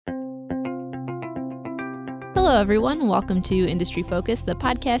Hello, everyone. Welcome to Industry Focus, the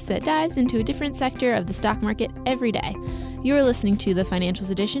podcast that dives into a different sector of the stock market every day. You are listening to the Financials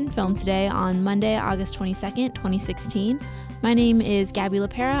Edition, filmed today on Monday, August 22nd, 2016. My name is Gabby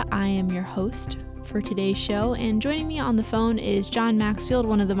LaPera. I am your host for today's show, and joining me on the phone is John Maxfield,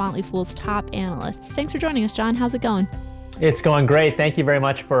 one of the Motley Fool's top analysts. Thanks for joining us, John. How's it going? It's going great. Thank you very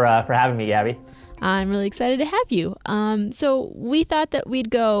much for having me, Gabby. I'm really excited to have you. So we thought that we'd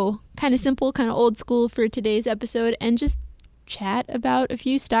go kind of simple, kind of old school for today's episode and just chat about a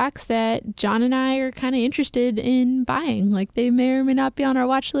few stocks that John and I are kind of interested in buying. Like they may or may not be on our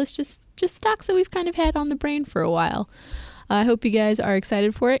watch list, just stocks that we've kind of had on the brain for a while. I hope you guys are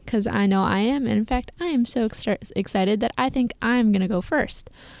excited for it because I know I am. And in fact, I am so excited that I think I'm going to go first.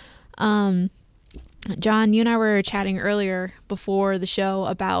 John, you and I were chatting earlier before the show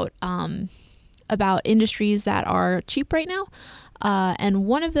about industries that are cheap right now. And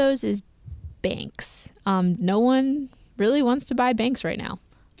one of those is banks. No one really wants to buy banks right now,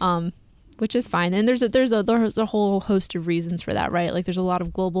 which is fine. And there's a whole host of reasons for that, right? Like there's a lot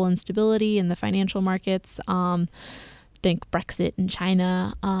of global instability in the financial markets. Think Brexit in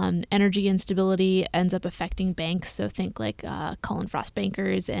China. Energy instability ends up affecting banks. So think like Cullen/Frost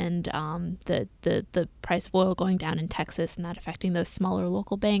Bankers and the price of oil going down in Texas and that affecting those smaller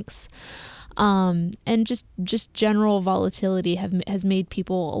local banks. And just general volatility has made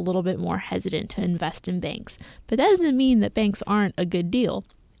people a little bit more hesitant to invest in banks. But that doesn't mean that banks aren't a good deal.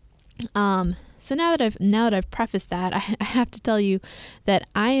 So now that I've prefaced that, I have to tell you that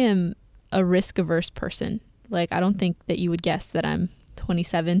I am a risk-averse person. Like, I don't think that you would guess that I'm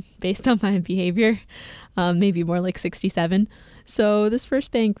 27 based on my behavior, maybe more like 67. So this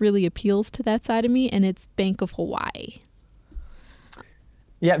first bank really appeals to that side of me, and it's Bank of Hawaii.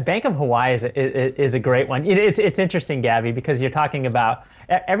 Yeah, Bank of Hawaii is a great one. It's interesting, Gabby, because you're talking about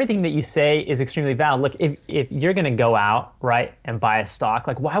everything that you say is extremely valid. Look, if you're going to go out, right, and buy a stock,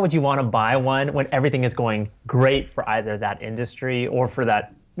 like why would you want to buy one when everything is going great for either that industry or for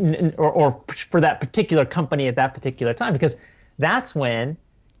that or for that particular company at that particular time? Because that's when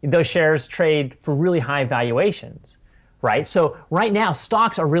those shares trade for really high valuations, right? So right now,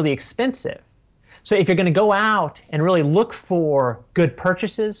 stocks are really expensive. So if you're going to go out and really look for good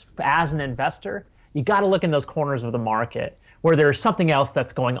purchases as an investor, you got to look in those corners of the market where there's something else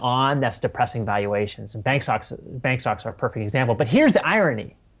that's going on that's depressing valuations. And bank stocks are a perfect example. But here's the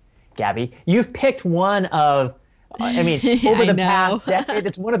irony, Gabby. You've picked one of, over the past decade,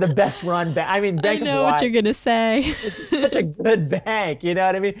 it's one of the best run banks. Bank of Hawaii. I know what you're going to say. It's just such a good bank, you know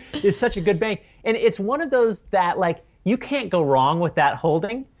what I mean? It's such a good bank. And it's one of those that, like, you can't go wrong with that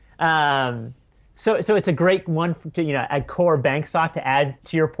holding. So it's a great one to, a core bank stock to add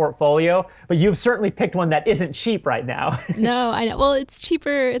to your portfolio. But you've certainly picked one that isn't cheap right now. No, I know. Well, it's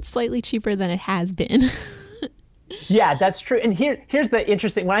cheaper. It's slightly cheaper than it has been. Yeah, that's true. And here's the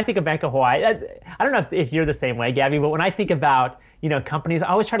interesting, when I think of Bank of Hawaii, I don't know if you're the same way, Gabby, but when I think about, companies, I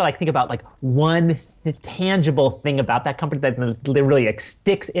always try to think about one tangible thing about that company that really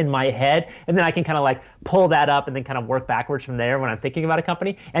sticks in my head. And then I can kind of pull that up and then kind of work backwards from there when I'm thinking about a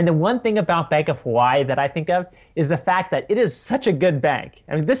company. And the one thing about Bank of Hawaii that I think of is the fact that it is such a good bank.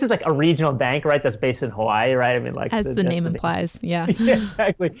 This is like a regional bank, right? That's based in Hawaii, right? As the name implies, yeah. Yeah,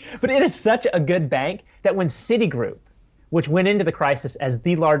 exactly. But it is such a good bank that when Citigroup, which went into the crisis as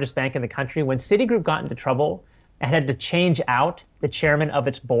the largest bank in the country, when Citigroup got into trouble and had to change out the chairman of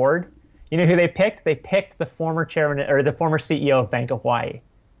its board, you know who they picked? They picked the former chairman or the former CEO of Bank of Hawaii.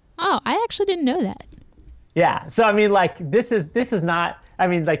 Oh, I actually didn't know that. Yeah. So, this is not,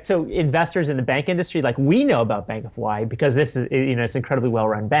 so investors in the bank industry, we know about Bank of Hawaii because this is, it's an incredibly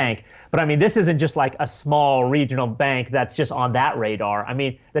well-run bank. But this isn't just like a small regional bank that's just on that radar.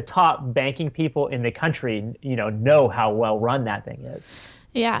 The top banking people in the country, know how well-run that thing is.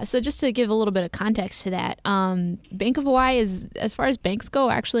 Yeah, so just to give a little bit of context to that, Bank of Hawaii is, as far as banks go,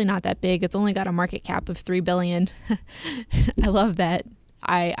 actually not that big. It's only got a market cap of $3 billion. I love that.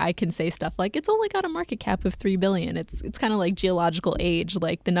 I can say stuff like it's only got a market cap of $3 billion. It's kind of like geological age,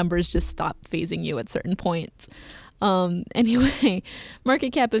 like the numbers just stop phasing you at certain points. Anyway,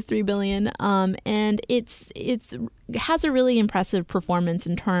 market cap of $3 billion, and it's has a really impressive performance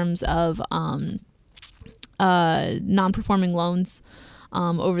in terms of non-performing loans.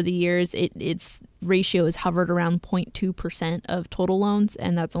 Over the years, its ratio has hovered around 0.2% of total loans,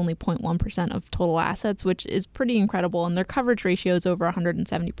 and that's only 0.1% of total assets, which is pretty incredible. And their coverage ratio is over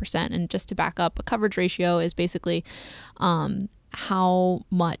 170%. And just to back up, a coverage ratio is basically how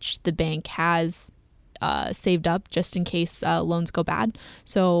much the bank has saved up just in case loans go bad.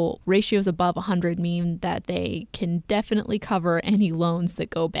 So ratios above 100 mean that they can definitely cover any loans that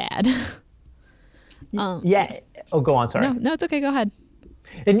go bad. Yeah. Oh, go on. Sorry. No, it's okay. Go ahead.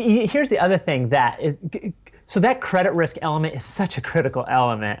 And here's the other thing so that credit risk element is such a critical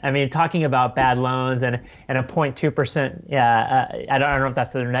element. I mean, talking about bad loans and a 0.2%, I don't know if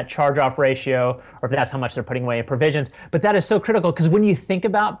that's the net charge-off ratio or if that's how much they're putting away in provisions, but that is so critical because when you think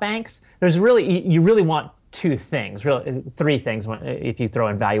about banks, you really want two things, really three things if you throw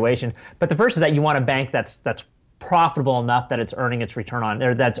in valuation. But the first is that you want a bank that's profitable enough that it's earning its return on,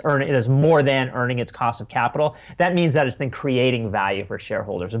 or it is more than earning its cost of capital. That means that it's then creating value for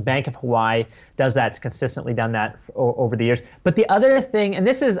shareholders. And Bank of Hawaii does that. It's consistently done that over the years. But the other thing, and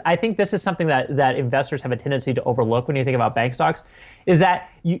I think this is something that investors have a tendency to overlook when you think about bank stocks, is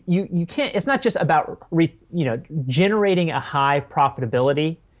that you can't. It's not just about generating a high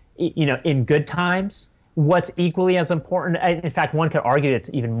profitability, in good times. What's equally as important, in fact, one could argue it's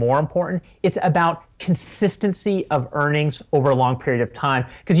even more important, it's about consistency of earnings over a long period of time,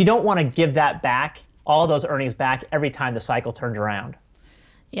 because you don't want to give that back, all those earnings back, every time the cycle turns around.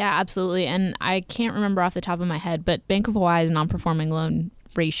 Yeah, absolutely. And I can't remember off the top of my head, but Bank of Hawaii's non-performing loan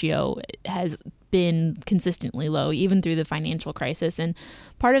ratio has been consistently low, even through the financial crisis. And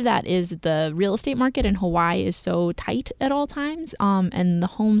part of that is the real estate market in Hawaii is so tight at all times. And the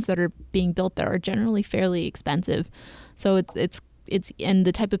homes that are being built there are generally fairly expensive. So it's and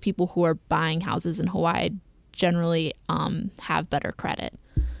the type of people who are buying houses in Hawaii generally have better credit.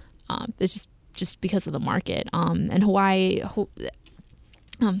 It's just because of the market. And Hawaii,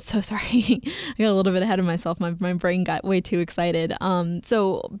 I'm so sorry. I got a little bit ahead of myself. My brain got way too excited.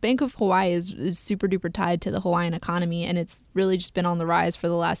 So Bank of Hawaii is super duper tied to the Hawaiian economy, and it's really just been on the rise for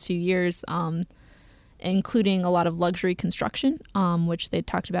the last few years, including a lot of luxury construction, which they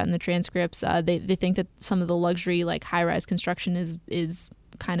talked about in the transcripts. They think that some of the luxury, like high-rise construction, is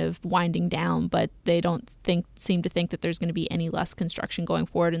kind of winding down, but they don't seem to think that there's going to be any less construction going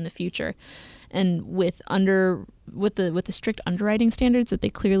forward in the future. And with the strict underwriting standards that they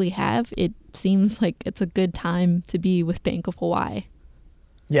clearly have, it seems like it's a good time to be with Bank of Hawaii.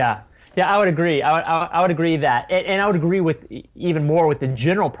 Yeah, I would agree. I would agree that, and I would agree with even more with the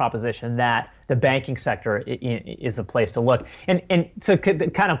general proposition that the banking sector is a place to look. And to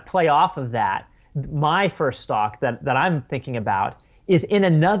kind of play off of that, my first stock that I'm thinking about is in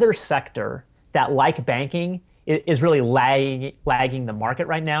another sector that, like banking, is really lagging the market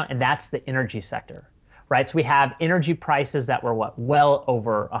right now, and that's the energy sector, right? So we have energy prices that were well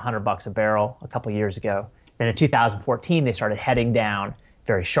over $100 a barrel a couple of years ago. Then in 2014, they started heading down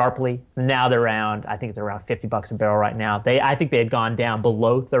very sharply. Now I think they're around $50 a barrel right now. I think they had gone down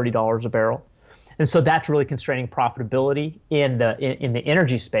below $30 a barrel. And so that's really constraining profitability in the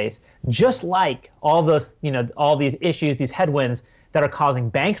energy space, just like all those, all these issues, these headwinds that are causing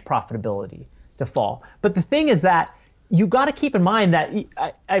bank profitability to fall. But the thing is that you got to keep in mind that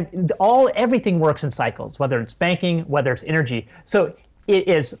everything works in cycles, whether it's banking, whether it's energy. So it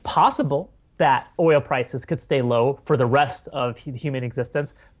is possible that oil prices could stay low for the rest of human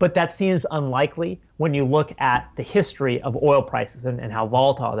existence, but that seems unlikely when you look at the history of oil prices and how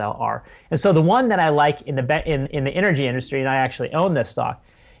volatile they are. And so the one that I like in the energy industry, and I actually own this stock,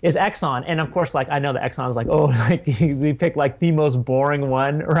 is Exxon. And of course, I know that Exxon is we picked the most boring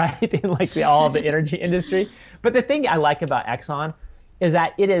one, right? In all of the energy industry. But the thing I like about Exxon is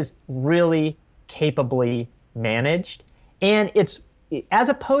that it is really capably managed. And it's, as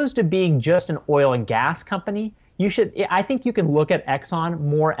opposed to being just an oil and gas company, I think you can look at Exxon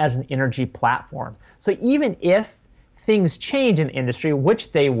more as an energy platform. So even if things change in the industry, which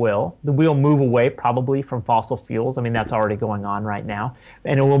we'll move away probably from fossil fuels. I mean, that's already going on right now,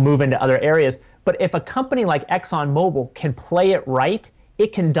 and it will move into other areas. But if a company like ExxonMobil can play it right,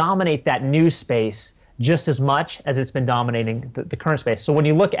 it can dominate that new space just as much as it's been dominating the current space. So when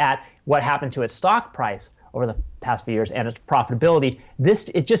you look at what happened to its stock price over the past few years and its profitability,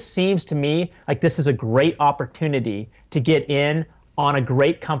 it just seems to me like this is a great opportunity to get in on a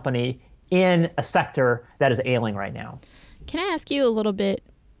great company in a sector that is ailing right now. Can I ask you a little bit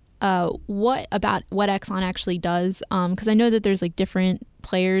what Exxon actually does? Because I know that there's different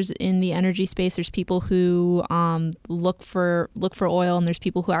players in the energy space. There's people who look for oil, and there's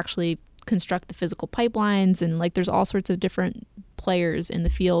people who actually construct the physical pipelines, and there's all sorts of different players in the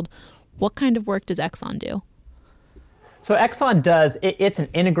field. What kind of work does Exxon do? So Exxon it's an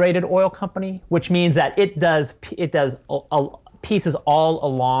integrated oil company, which means that it does pieces all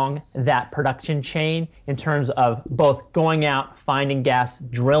along that production chain in terms of both going out, finding gas,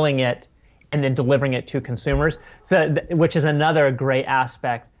 drilling it, and then delivering it to consumers. So, which is another great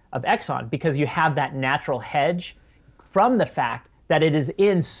aspect of Exxon, because you have that natural hedge from the fact that it is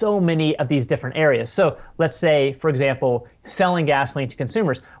in so many of these different areas. So let's say, for example, selling gasoline to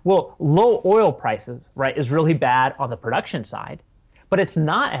consumers. Well, low oil prices, right, is really bad on the production side, but it's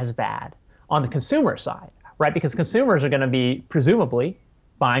not as bad on the consumer side, right? Because consumers are going to be presumably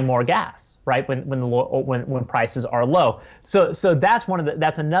buying more gas, right? When prices are low. So that's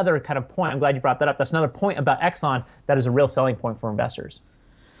another kind of point. I'm glad you brought that up. That's another point about Exxon that is a real selling point for investors.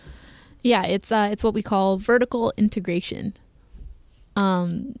 Yeah, it's what we call vertical integration.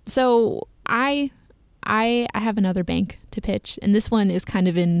 So I have another bank to pitch, and this one is kind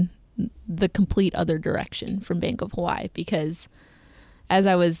of in the complete other direction from Bank of Hawaii, because as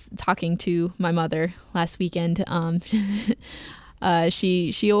I was talking to my mother last weekend,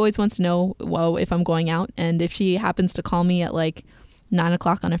 she always wants to know, well, if I'm going out, and if she happens to call me at like 9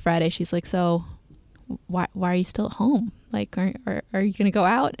 o'clock on a Friday, she's like, so why are you still at home? Like, are you going to go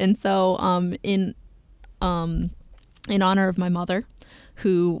out? And so, in honor of my mother,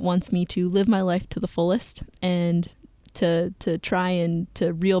 who wants me to live my life to the fullest and to try and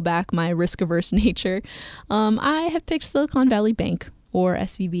to reel back my risk-averse nature, I have picked Silicon Valley Bank, or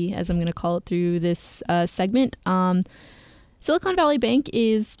SVB, as I'm going to call it through this segment. Silicon Valley Bank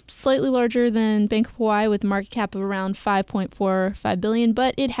is slightly larger than Bank of Hawaii, with a market cap of around $5.45 billion,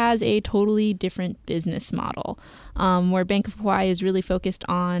 but it has a totally different business model. Where Bank of Hawaii is really focused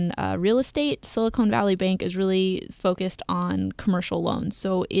on real estate, Silicon Valley Bank is really focused on commercial loans.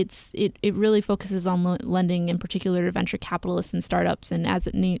 So it really focuses on lending, in particular to venture capitalists and startups. And as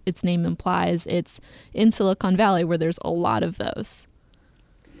its name implies, it's in Silicon Valley, where there's a lot of those.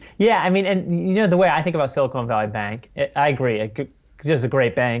 Yeah, I mean, and you know, the way I think about Silicon Valley Bank, I agree. It's a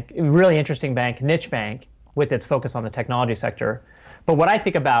great bank, a really interesting bank, niche bank with its focus on the technology sector. But what I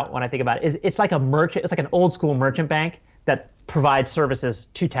think about when I think about it is it's like a merchant, it's like an old school merchant bank that provides services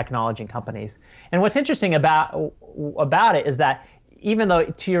to technology companies. And what's interesting about it is that even though,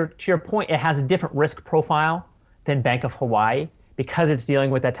 to your point, it has a different risk profile than Bank of Hawaii, because it's dealing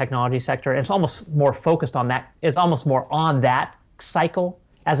with that technology sector, and it's almost more focused on that. It's almost more on that cycle,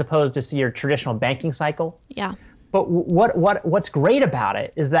 as opposed to your traditional banking cycle. Yeah. But what's great about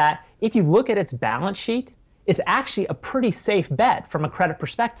it is that if you look at its balance sheet, it's actually a pretty safe bet from a credit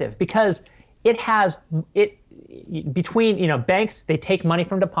perspective, because between banks, they take money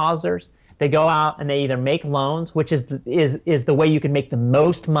from depositors, they go out and they either make loans, which is the way you can make the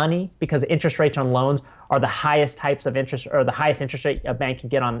most money, because the interest rates on loans are the highest types of interest, or the highest interest rate a bank can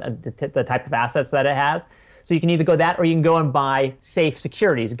get on the type of assets that it has. So you can either go that, or you can go and buy safe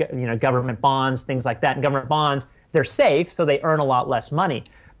securities, government bonds, things like that. And government bonds, they're safe, so they earn a lot less money.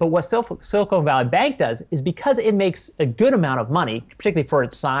 But what Silicon Valley Bank does is, because it makes a good amount of money, particularly for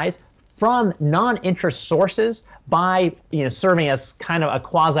its size, from non-interest sources by serving as kind of a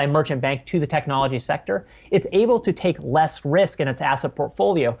quasi-merchant bank to the technology sector, it's able to take less risk in its asset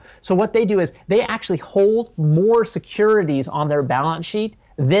portfolio. So what they do is they actually hold more securities on their balance sheet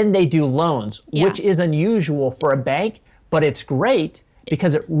than they do loans, which is unusual for a bank, but it's great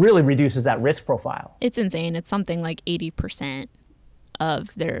because it really reduces that risk profile. It's insane. It's something like 80%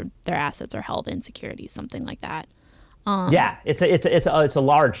 of their assets are held in securities, something like that. Yeah, it's a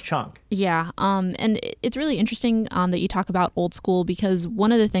large chunk. Yeah, and it's really interesting that you talk about old school, because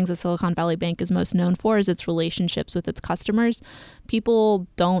one of the things that Silicon Valley Bank is most known for is its relationships with its customers. People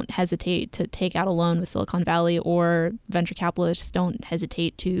don't hesitate to take out a loan with Silicon Valley, or venture capitalists don't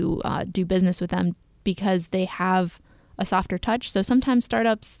hesitate to do business with them, because they have a softer touch. So sometimes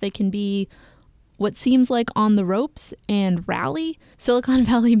startups, they can be what seems like on the ropes and rally. Silicon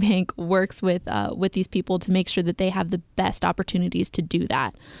Valley Bank works with these people to make sure that they have the best opportunities to do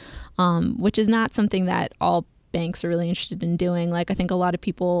that, which is not something that all banks are really interested in doing. Like, I think a lot of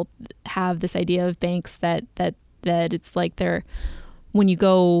people have this idea of banks that it's like when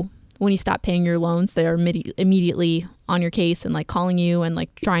you stop paying your loans, they're immediately on your case and like calling you and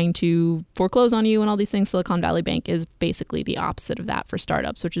like trying to foreclose on you and all these things. Silicon Valley Bank is basically the opposite of that for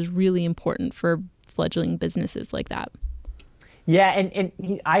startups, which is really important for fledgling businesses like that. Yeah,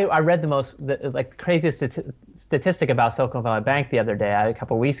 and I read the craziest statistic about Silicon Valley Bank the other day, a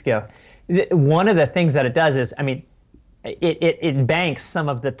couple of weeks ago. One of the things that it does is, I mean, it banks some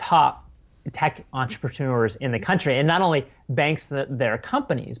of the top tech entrepreneurs in the country, and not only banks their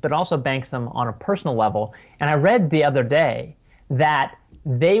companies, but also banks them on a personal level. And I read the other day that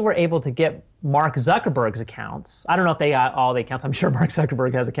they were able to get Mark Zuckerberg's accounts. I don't know if they got all the accounts. I'm sure Mark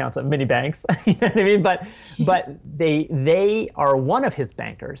Zuckerberg has accounts at many banks. You know what I mean? But they are one of his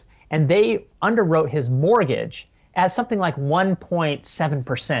bankers, and they underwrote his mortgage at something like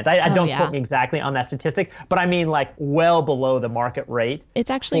 1.7%. I don't yeah. quote me exactly on that statistic, but I mean like well below the market rate It's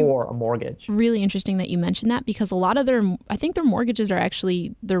actually for a mortgage. really interesting that you mentioned that, because a lot of I think their mortgages are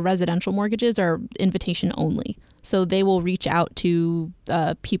actually, their residential mortgages are invitation only. So they will reach out to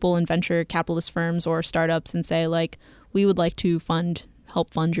people in venture capitalist firms or startups and say, like, we would like to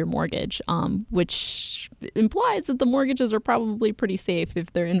help fund your mortgage, which implies that the mortgages are probably pretty safe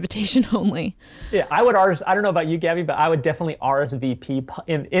if they're invitation only. Yeah, I don't know about you, Gabby, but I would definitely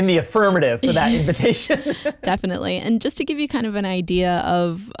RSVP in the affirmative for that invitation. Definitely. And just to give you kind of an idea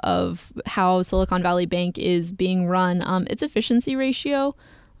of how Silicon Valley Bank is being run, its efficiency ratio,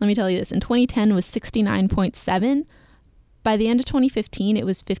 let me tell you this, in 2010 was 69.7. By the end of 2015, it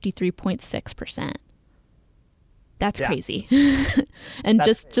was 53.6%. That's crazy. And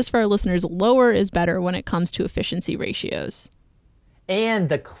just for our listeners, lower is better when it comes to efficiency ratios. And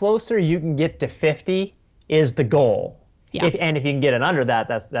the closer you can get to 50 is the goal. Yeah. And if you can get it under that,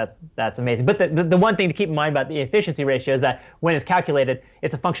 that's amazing. But the one thing to keep in mind about the efficiency ratio is that when it's calculated,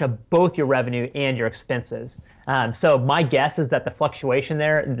 it's a function of both your revenue and your expenses. So my guess is that the fluctuation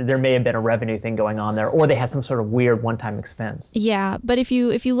there may have been a revenue thing going on there, or they had some sort of weird one-time expense. Yeah, but if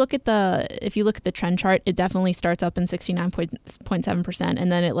you look at the trend chart, it definitely starts up in 69.7%, and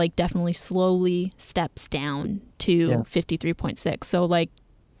then it like definitely slowly steps down to 53.6. So like,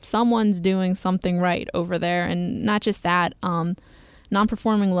 someone's doing something right over there. And not just that,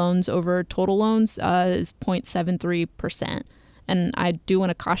 non-performing loans over total loans is 0.73%. And I do want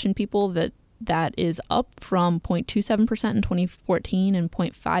to caution people that is up from 0.27% in 2014 and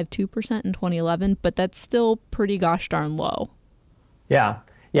 0.52% in 2011, but that's still pretty gosh darn low. Yeah,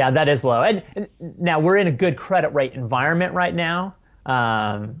 that is low. And now we're in a good credit rate environment right now.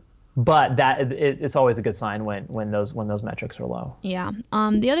 But it's always a good sign when those metrics are low. Yeah.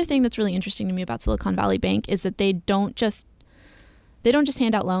 The other thing that's really interesting to me about Silicon Valley Bank is that they don't just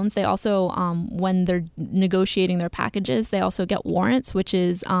hand out loans. They also, when they're negotiating their packages, they also get warrants, which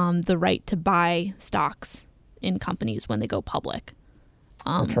is the right to buy stocks in companies when they go public.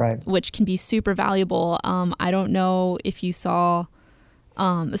 That's right. Which can be super valuable. I don't know if you saw.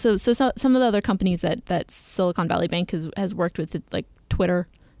 So some of the other companies that Silicon Valley Bank has worked with, like Twitter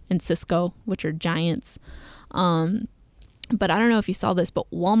and Cisco, which are giants. But I don't know if you saw this, but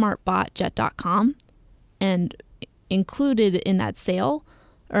Walmart bought Jet.com, and included in that sale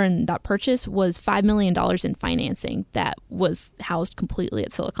or in that purchase was $5 million in financing that was housed completely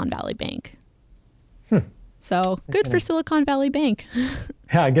at Silicon Valley Bank. So good for Silicon Valley Bank.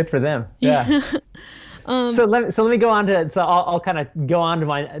 Yeah, good for them. Yeah. So let me go on to, so I'll kind of go on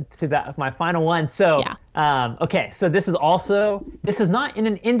to my final one. So okay, so this is not in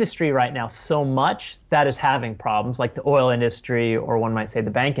an industry right now so much that is having problems like the oil industry, or one might say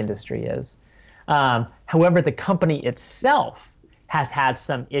the bank industry is. However, the company itself has had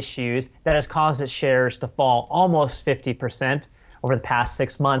some issues that has caused its shares to fall almost 50% over the past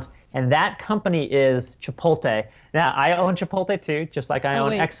 6 months. And that company is Chipotle. Now, I own Chipotle too, just like I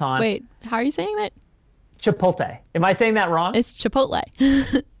own Exxon. Wait, how are you saying that? Chipotle. Am I saying that wrong? It's Chipotle.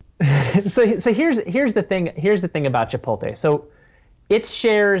 So here's the thing. Here's the thing about Chipotle. So its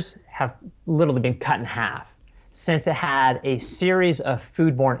shares have literally been cut in half since it had a series of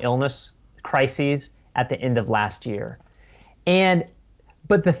foodborne illness crises at the end of last year.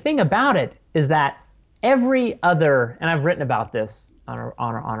 But the thing about it is that every other, and I've written about this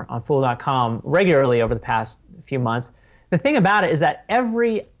on Fool.com regularly over the past few months. The thing about it is that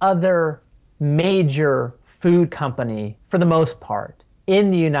every other major food company, for the most part, in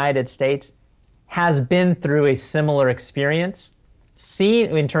the United States has been through a similar experience,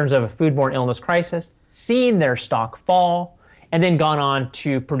 seen in terms of a foodborne illness crisis, seen their stock fall, and then gone on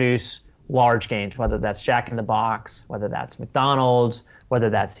to produce large gains, whether that's Jack in the Box, whether that's McDonald's, whether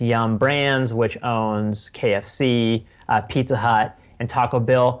that's Yum Brands, which owns KFC, Pizza Hut, and Taco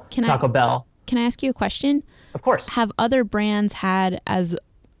Bell. Can I ask you a question? Of course. Have other brands had as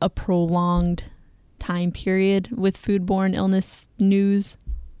a prolonged time period with foodborne illness news?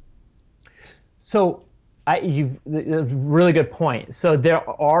 So you've a really good point. So there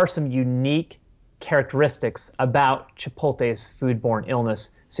are some unique characteristics about Chipotle's foodborne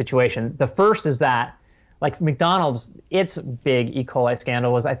illness situation. The first is that, like McDonald's, its big E. coli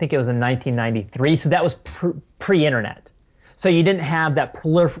scandal was, I think it was in 1993. So that was pre-internet. So you didn't have that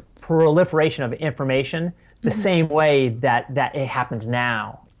proliferation of information the same way that it happens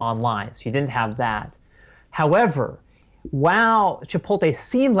now online. So you didn't have that. However, while Chipotle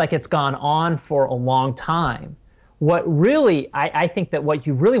seems like it's gone on for a long time, I think that what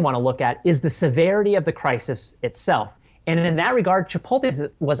you really want to look at is the severity of the crisis itself. And in that regard,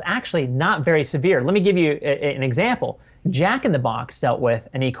 Chipotle was actually not very severe. Let me give you an example. Jack in the Box dealt with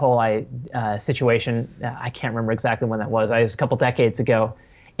an E. coli situation. I can't remember exactly when that was. It was a couple decades ago.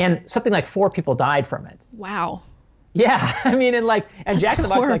 And something like 4 people died from it. Wow. Yeah, I mean, and Jack in the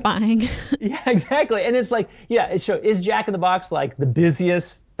Box, horrifying. Yeah, exactly. And it's like, yeah, so is Jack in the Box like the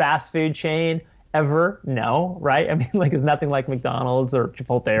busiest fast food chain ever? No, right? I mean, it's nothing like McDonald's or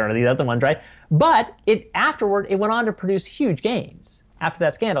Chipotle or the other ones, right? But afterward, it went on to produce huge gains after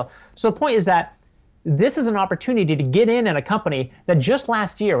that scandal. So the point is that this is an opportunity to get in a company that just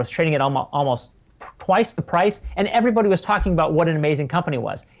last year was trading at almost twice the price, and everybody was talking about what an amazing company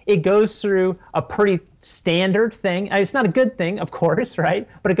was. It goes through a pretty standard thing. It's not a good thing, of course, right?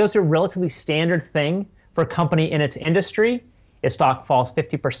 But it goes through a relatively standard thing for a company in its industry. Its stock falls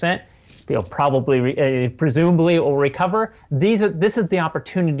 50%. Presumably, it will recover. This is the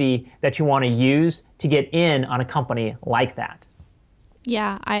opportunity that you want to use to get in on a company like that.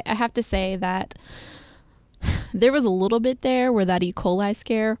 Yeah, I have to say that there was a little bit there where that E. coli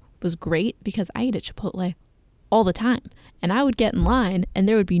scare was great, because I ate at Chipotle all the time, and I would get in line and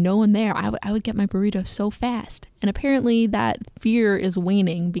there would be no one there. I would get my burrito so fast, and apparently that fear is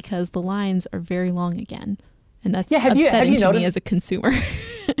waning because the lines are very long again, and that's upsetting to me as a consumer.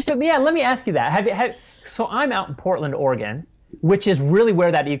 So, yeah, let me ask you that. So I'm out in Portland, Oregon, which is really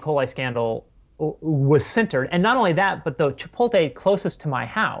where that E. coli scandal was centered, and not only that, but the Chipotle closest to my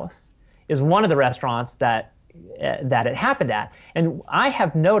house is one of the restaurants that it happened at. And I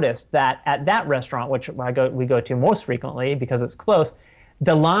have noticed that at that restaurant, which we go to most frequently because it's close,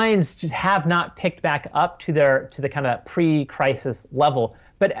 the lines just have not picked back up to the kind of pre-crisis level.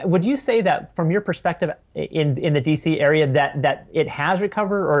 But would you say that from your perspective in the DC area that it has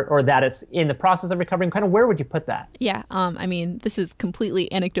recovered, or that it's in the process of recovering? Kind of where would you put that? Yeah, I mean, this is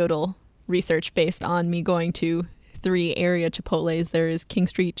completely anecdotal research based on me going to 3 area Chipotles. There is King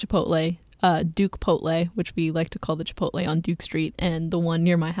Street Chipotle, Duke Potle, which we like to call the Chipotle on Duke Street, and the one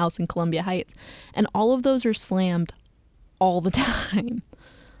near my house in Columbia Heights. And all of those are slammed all the time.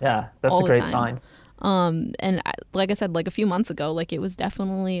 Yeah, that's a great sign. And like I said, a few months ago, it was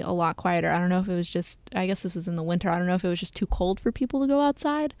definitely a lot quieter. I don't know if it was I guess this was in the winter. I don't know if it was just too cold for people to go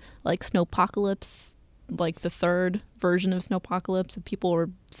outside. Snowpocalypse, the 3rd version of Snowpocalypse, if people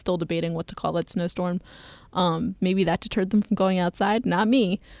were still debating what to call that snowstorm. Maybe that deterred them from going outside. Not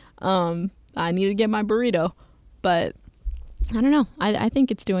me. I need to get my burrito, but I don't know. I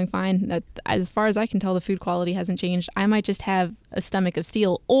think it's doing fine. As far as I can tell, the food quality hasn't changed. I might just have a stomach of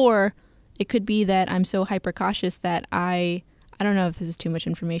steel, or it could be that I'm so hyper cautious that I don't know if this is too much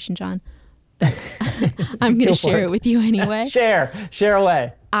information, John, but I'm going to share it with you anyway. Share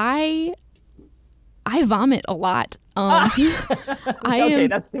away. I vomit a lot. That's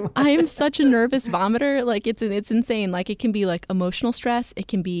too much. I am such a nervous vomiter. It's insane. It can be emotional stress. It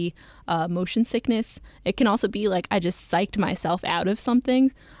can be motion sickness. It can also be I just psyched myself out of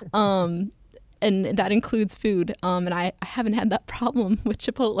something. And that includes food. And I haven't had that problem with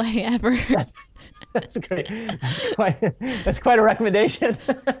Chipotle ever. That's great. That's quite a recommendation.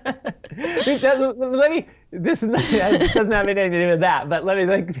 This doesn't have anything to do with that, but let me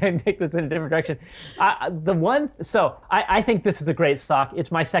take this in a different direction. I think this is a great stock.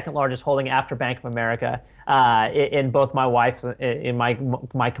 It's my second largest holding after Bank of America in both my wife's, in my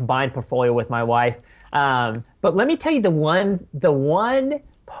combined portfolio with my wife. But let me tell you the one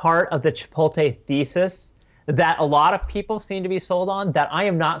part of the Chipotle thesis that a lot of people seem to be sold on that I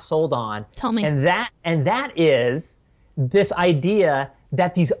am not sold on. Tell me. And that is this idea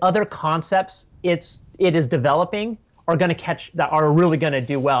that these other concepts it is developing are going to that are really going to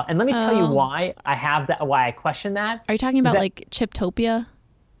do well. And let me tell you why I question that. Are you talking about Chiptopia?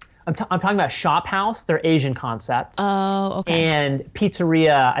 I'm talking about Shop House, their Asian concept. Oh, okay. And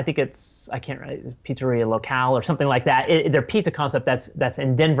Pizzeria, I think Pizzeria Locale or something like that. Their pizza concept that's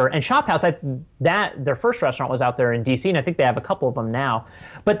in Denver. And Shop House, their first restaurant was out there in DC, and I think they have a couple of them now.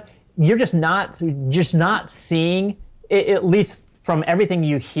 But you're just not seeing, at least from everything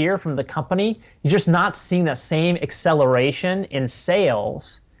you hear from the company, you're just not seeing that same acceleration in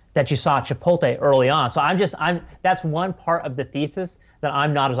sales that you saw at Chipotle early on. So that's one part of the thesis that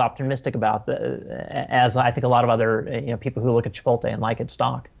I'm not as optimistic about as I think a lot of other people who look at Chipotle and like its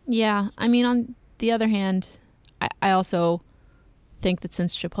stock. Yeah, I mean, on the other hand, I also think that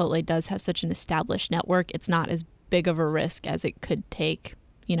since Chipotle does have such an established network, it's not as big of a risk as it could take.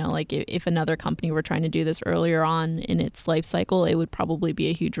 If another company were trying to do this earlier on in its life cycle, it would probably be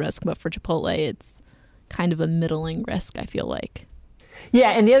a huge risk. But for Chipotle, it's kind of a middling risk, I feel like.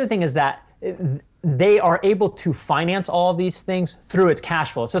 Yeah, and the other thing is that they are able to finance all of these things through its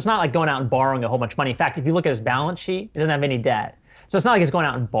cash flow. So it's not like going out and borrowing a whole bunch of money. In fact, if you look at its balance sheet, it doesn't have any debt. So it's not like it's going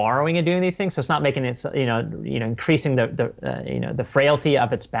out and borrowing and doing these things. So it's not making it, increasing the frailty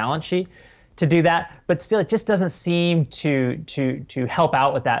of its balance sheet to do that. But still, it just doesn't seem to help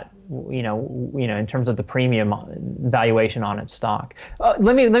out with that, in terms of the premium valuation on its stock.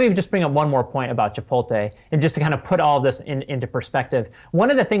 Let me just bring up one more point about Chipotle, and just to kind of put all of this into perspective. One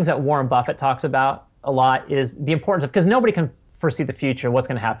of the things that Warren Buffett talks about a lot is the importance of, because nobody can foresee the future, what's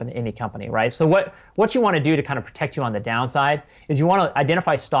going to happen to any company, right? So what you want to do to kind of protect you on the downside is you want to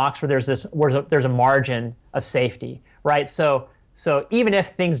identify stocks where there's a margin of safety, right? So even if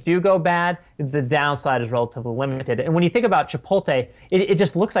things do go bad, the downside is relatively limited. And when you think about Chipotle, it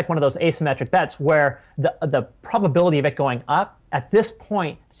just looks like one of those asymmetric bets where the probability of it going up at this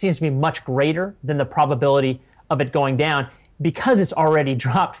point seems to be much greater than the probability of it going down, because it's already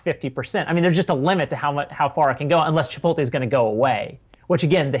dropped 50%. I mean, there's just a limit to how far it can go, unless Chipotle is going to go away, which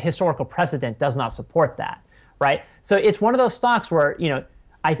again, the historical precedent does not support that, right? So it's one of those stocks where,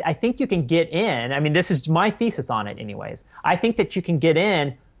 I think you can get in. I mean, this is my thesis on it anyways. I think that you can get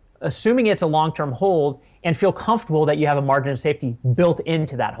in, assuming it's a long-term hold, and feel comfortable that you have a margin of safety built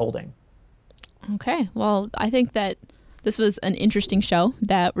into that holding. Okay. Well, I think that this was an interesting show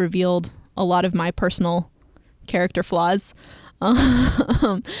that revealed a lot of my personal character flaws.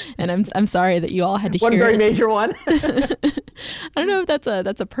 And I'm sorry that you all had to hear one very major one. I don't know if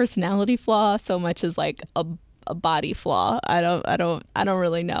that's a personality flaw so much as like a body flaw. I don't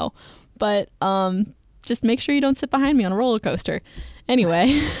really know. But just make sure you don't sit behind me on a roller coaster.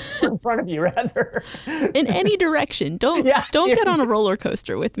 Anyway, in front of you rather. In any direction. Don't get on a roller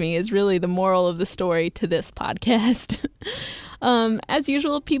coaster with me is really the moral of the story to this podcast. As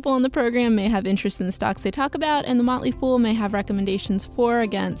usual, people on the program may have interest in the stocks they talk about, and the Motley Fool may have recommendations for or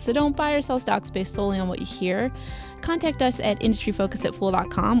against, so don't buy or sell stocks based solely on what you hear. Contact us at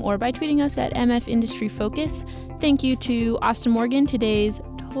industryfocus@fool.com or by tweeting us at MFIndustryFocus. Thank you to Austin Morgan, today's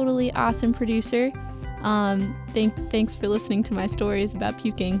totally awesome producer. Thanks for listening to my stories about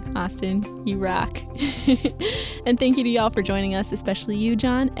puking, Austin. You rock. And thank you to y'all for joining us, especially you,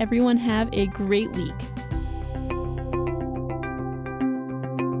 John. Everyone have a great week.